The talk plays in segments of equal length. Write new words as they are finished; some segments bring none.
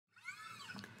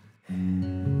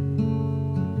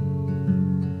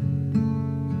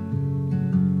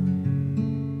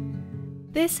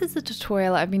This is a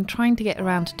tutorial I've been trying to get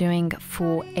around to doing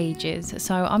for ages,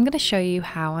 so I'm going to show you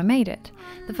how I made it.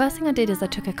 The first thing I did is I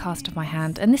took a cast of my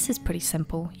hand, and this is pretty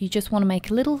simple. You just want to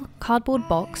make a little cardboard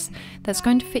box that's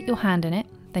going to fit your hand in it.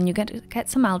 Then you're going to get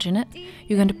some alginate,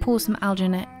 you're going to pour some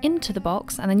alginate into the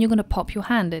box, and then you're going to pop your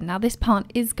hand in. Now this part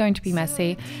is going to be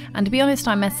messy, and to be honest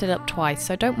I messed it up twice,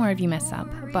 so don't worry if you mess up.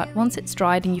 But once it's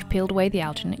dried and you've peeled away the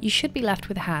alginate, you should be left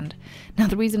with a hand. Now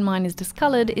the reason mine is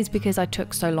discoloured is because I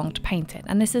took so long to paint it,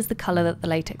 and this is the colour that the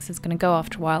latex is going to go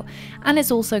after a while, and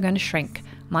it's also going to shrink.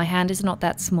 My hand is not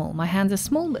that small. My hands are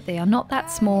small, but they are not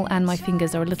that small, and my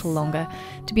fingers are a little longer.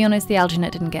 To be honest, the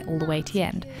alginate didn't get all the way to the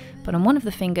end. But on one of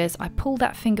the fingers, I pulled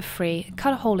that finger free,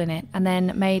 cut a hole in it, and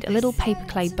then made a little paper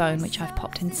clay bone which I've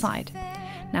popped inside.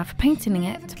 Now for painting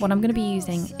it, what I'm going to be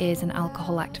using is an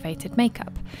alcohol activated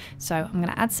makeup. So I'm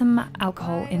going to add some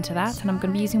alcohol into that, and I'm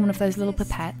going to be using one of those little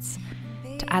pipettes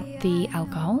to add the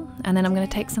alcohol, and then I'm going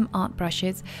to take some art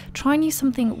brushes. Try and use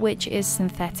something which is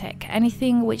synthetic.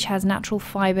 Anything which has natural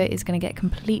fibre is going to get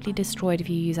completely destroyed if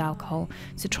you use alcohol,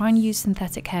 so try and use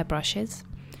synthetic hair brushes.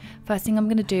 First thing I'm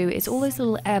going to do is all those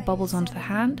little air bubbles onto the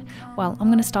hand, well, I'm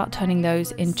going to start turning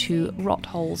those into rot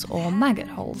holes or maggot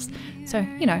holes, so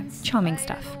you know, charming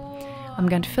stuff. I'm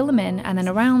going to fill them in, and then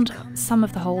around some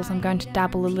of the holes I'm going to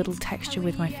dabble a little texture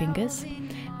with my fingers.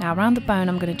 Now around the bone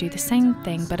I'm going to do the same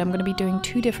thing, but I'm going to be doing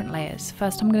two different layers.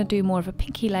 First I'm going to do more of a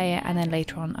pinky layer, and then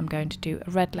later on I'm going to do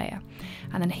a red layer.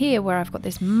 And then here where I've got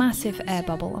this massive air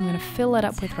bubble, I'm going to fill that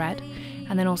up with red,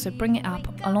 and then also bring it up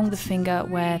along the finger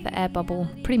where the air bubble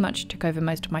pretty much took over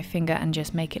most of my finger, and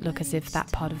just make it look as if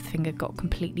that part of the finger got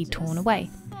completely torn away.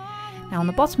 Now on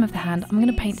the bottom of the hand, I'm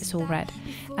going to paint this all red.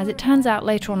 As it turns out,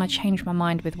 later on I changed my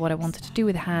mind with what I wanted to do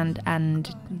with the hand,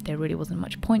 and there really wasn't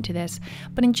much point to this.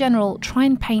 But in general, try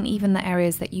and paint even the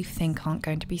areas that you think aren't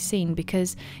going to be seen,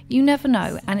 because you never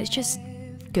know, and it's just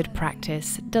good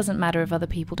practice. It doesn't matter if other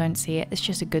people don't see it, it's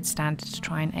just a good standard to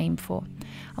try and aim for.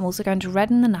 I'm also going to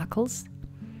redden the knuckles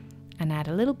and add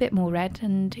a little bit more red,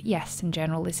 and yes, in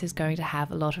general this is going to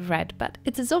have a lot of red, but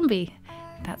it's a zombie.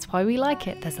 That's why we like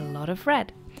it, there's a lot of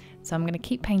red. So I'm going to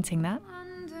keep painting that,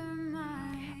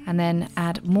 and then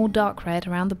add more dark red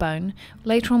around the bone.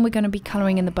 Later on we're going to be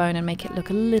colouring in the bone and make it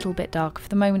look a little bit darker. For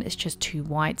the moment it's just too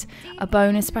white. A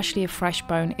bone, especially a fresh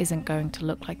bone, isn't going to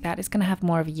look like that. It's going to have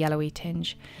more of a yellowy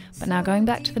tinge. But now going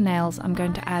back to the nails, I'm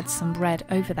going to add some red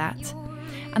over that.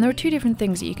 And there are two different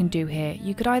things that you can do here.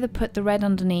 You could either put the red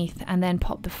underneath and then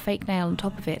pop the fake nail on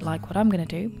top of it, like what I'm going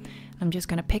to do. I'm just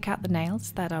going to pick out the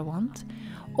nails that I want.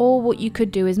 Or what you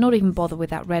could do is not even bother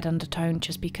with that red undertone,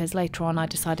 just because later on I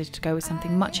decided to go with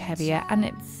something much heavier, and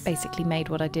it basically made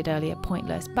what I did earlier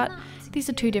pointless. But these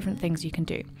are two different things you can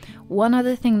do. One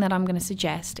other thing that I'm going to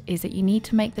suggest is that you need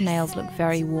to make the nails look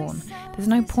very worn. There's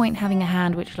no point having a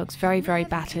hand which looks very, very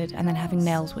battered and then having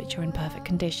nails which are in perfect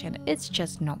condition. It's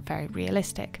just not very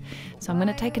realistic. So I'm going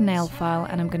to take a nail file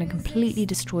and I'm going to completely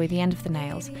destroy the end of the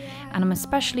nails, and I'm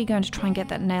especially going to try and get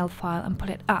that nail file and put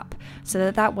it up,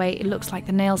 so that way it looks like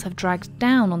the nails have dragged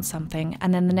down on something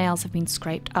and then the nails have been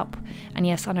scraped up. And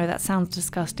yes, I know that sounds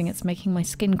disgusting, it's making my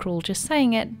skin crawl just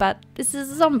saying it, but this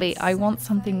is a zombie. I want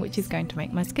something which is going to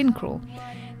make my skin crawl.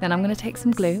 Then I'm going to take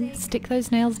some glue, stick those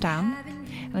nails down,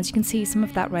 and as you can see some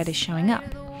of that red is showing up.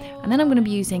 And then I'm going to be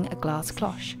using a glass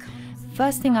cloche.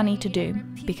 First thing I need to do,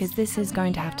 because this is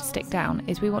going to have to stick down,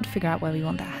 is we want to figure out where we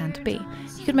want that hand to be.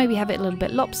 You could maybe have it a little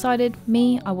bit lopsided.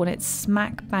 Me, I want it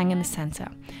smack bang in the centre.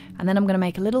 And then I'm going to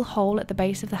make a little hole at the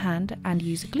base of the hand and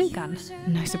use a glue gun.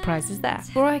 No surprises there.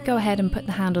 Before I go ahead and put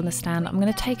the hand on the stand, I'm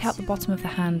going to take out the bottom of the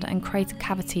hand and create a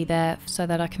cavity there so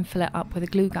that I can fill it up with a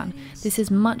glue gun. This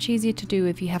is much easier to do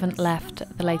if you haven't left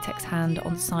the latex hand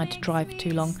on the side to dry for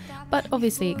too long, but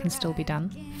obviously it can still be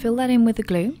done. Fill that in with the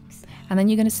glue, and then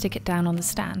you're going to stick it down on the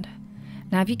stand.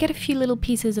 Now if you get a few little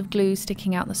pieces of glue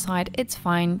sticking out the side, it's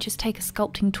fine. Just take a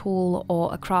sculpting tool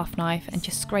or a craft knife and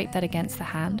just scrape that against the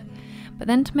hand. But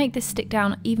then to make this stick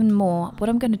down even more, what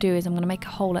I'm going to do is I'm going to make a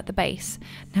hole at the base.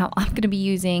 Now I'm going to be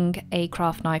using a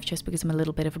craft knife just because I'm a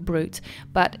little bit of a brute,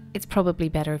 but it's probably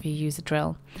better if you use a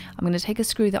drill. I'm going to take a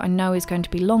screw that I know is going to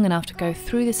be long enough to go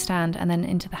through the stand and then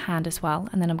into the hand as well,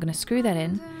 and then I'm going to screw that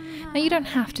in. Now you don't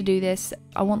have to do this.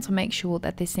 I want to make sure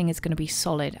that this thing is going to be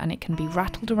solid and it can be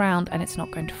rattled around and it's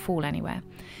not going to fall anywhere.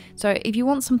 So if you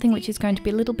want something which is going to be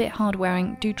a little bit hard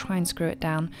wearing, do try and screw it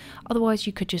down. Otherwise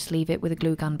you could just leave it with a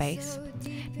glue gun base.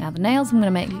 Now the nails I'm going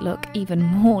to make look even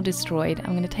more destroyed.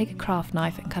 I'm going to take a craft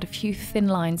knife and cut a few thin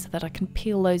lines so that I can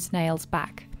peel those nails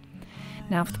back.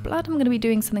 Now for the blood I'm going to be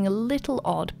doing something a little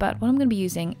odd, but what I'm going to be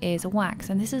using is a wax,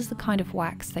 and this is the kind of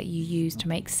wax that you use to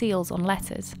make seals on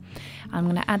letters. I'm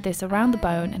going to add this around the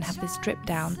bone and have this drip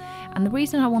down, and the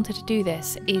reason I wanted to do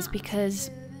this is because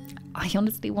I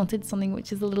honestly wanted something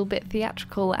which is a little bit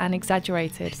theatrical and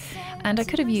exaggerated, and I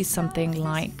could have used something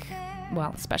like,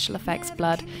 well, special effects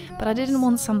blood, but I didn't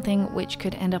want something which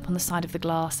could end up on the side of the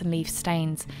glass and leave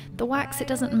stains. The wax, it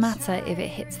doesn't matter if it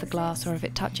hits the glass or if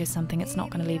it touches something, it's not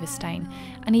going to leave a stain.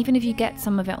 And even if you get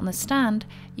some of it on the stand,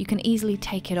 you can easily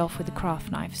take it off with a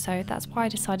craft knife, so that's why I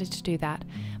decided to do that.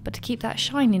 But to keep that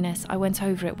shininess, I went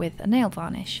over it with a nail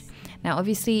varnish. Now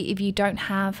obviously if you don't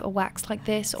have a wax like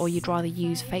this, or you'd rather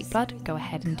use fake blood, go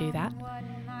ahead and do that.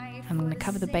 I'm going to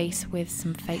cover the base with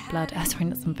some fake blood,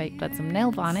 some nail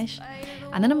varnish,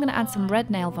 and then I'm going to add some red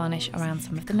nail varnish around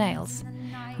some of the nails.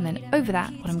 And then over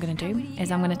that, what I'm going to do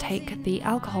is I'm going to take the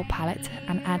alcohol palette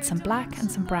and add some black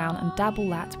and some brown and dabble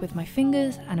that with my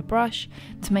fingers and a brush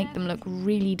to make them look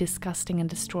really disgusting and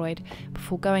destroyed,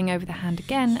 before going over the hand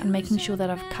again and making sure that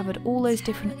I've covered all those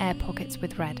different air pockets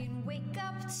with red.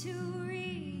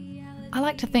 I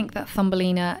like to think that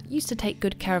Thumbelina used to take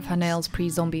good care of her nails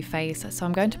pre-zombie phase, so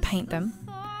I'm going to paint them.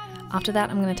 After that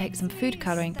I'm going to take some food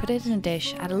colouring, put it in a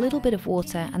dish, add a little bit of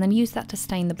water, and then use that to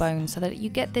stain the bone so that you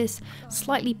get this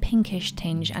slightly pinkish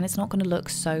tinge and it's not going to look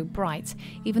so bright.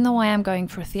 Even though I am going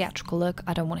for a theatrical look,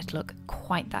 I don't want it to look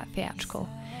quite that theatrical.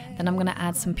 Then I'm going to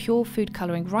add some pure food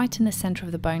colouring right in the centre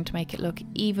of the bone to make it look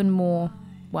even more,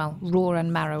 well, raw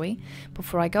and marrowy,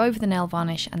 before I go over the nail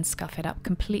varnish and scuff it up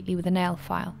completely with a nail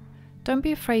file. Don't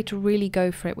be afraid to really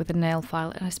go for it with a nail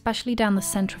file, and especially down the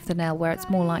centre of the nail where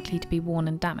it's more likely to be worn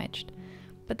and damaged.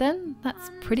 But then that's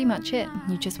pretty much it.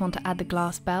 You just want to add the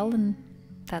glass bell and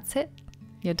that's it.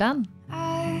 You're done.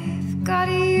 I've got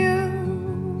you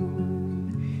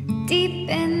deep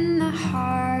in the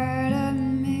heart of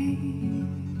me,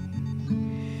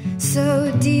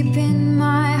 so deep in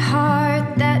my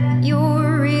heart that